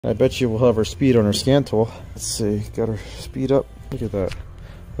I bet you we'll have our speed on our scan tool. Let's see, got our speed up. Look at that.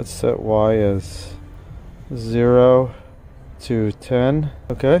 Let's set Y as 0 to 10.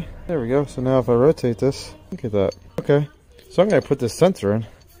 Okay, there we go. So now if I rotate this, look at that. Okay, so I'm gonna put this sensor in,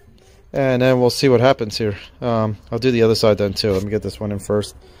 and then we'll see what happens here. I'll do the other side then too. Let me get this one in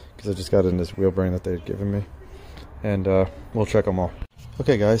first, because I just got in this wheel bearing that they've given me, and we'll check them all.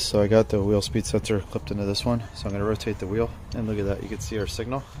 Okay guys, so I got the wheel speed sensor clipped into this one, so I'm going to rotate the wheel, and look at that, you can see our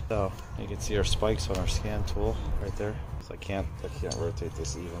signal. So you can see our spikes on our scan tool right there. So I can't rotate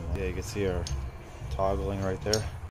this evenly. Yeah, you can see our toggling right there.